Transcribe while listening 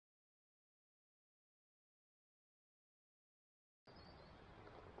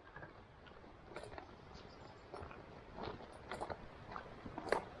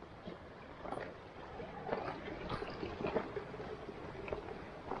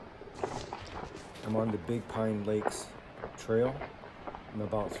I'm on the Big Pine Lakes Trail. I'm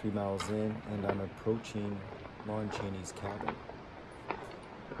about 3 miles in, and I'm approaching Lon Chaney's cabin.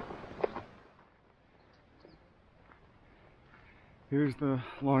 Here's the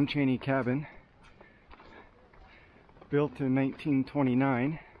Lon Chaney Cabin, built in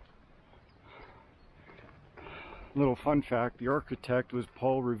 1929. Little fun fact, the architect was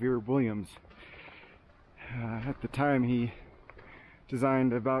Paul Revere Williams. At the time, he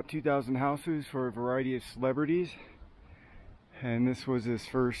designed about 2,000 houses for a variety of celebrities, and this was his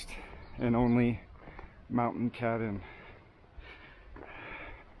first and only mountain cabin.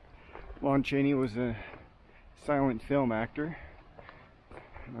 Lon Chaney was a silent film actor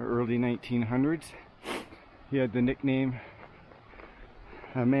in the early 1900s. He had the nickname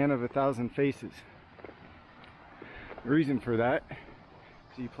 "A Man of a Thousand Faces." The reason for that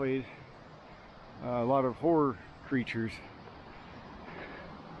is he played a lot of horror creatures.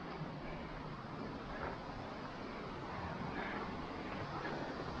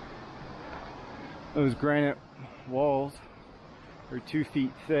 Those granite walls are 2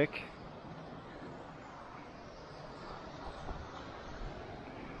 feet thick.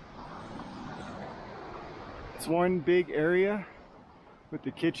 It's one big area with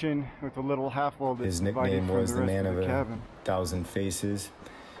the kitchen with a little half wall that's His divided nickname from was the Man of a cabin. Thousand Faces.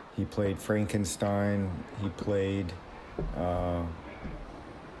 He played Frankenstein. He played Phantom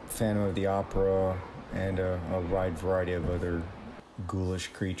of the Opera and a wide variety of other ghoulish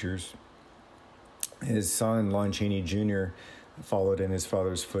creatures. His son, Lon Chaney Jr., followed in his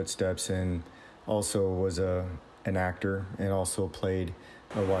father's footsteps and also was an actor and also played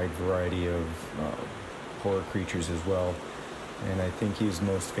a wide variety of horror creatures as well. And I think he's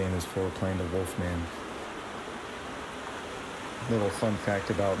most famous for playing the Wolfman. Little fun fact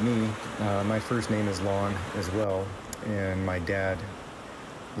about me, my first name is Lon as well, and my dad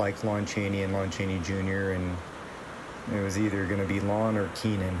liked Lon Chaney and Lon Chaney Jr., and it was either going to be Lon or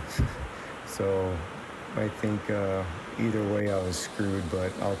Keenan. So I think either way I was screwed,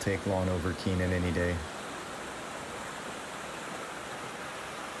 but I'll take Lon over Keenan any day.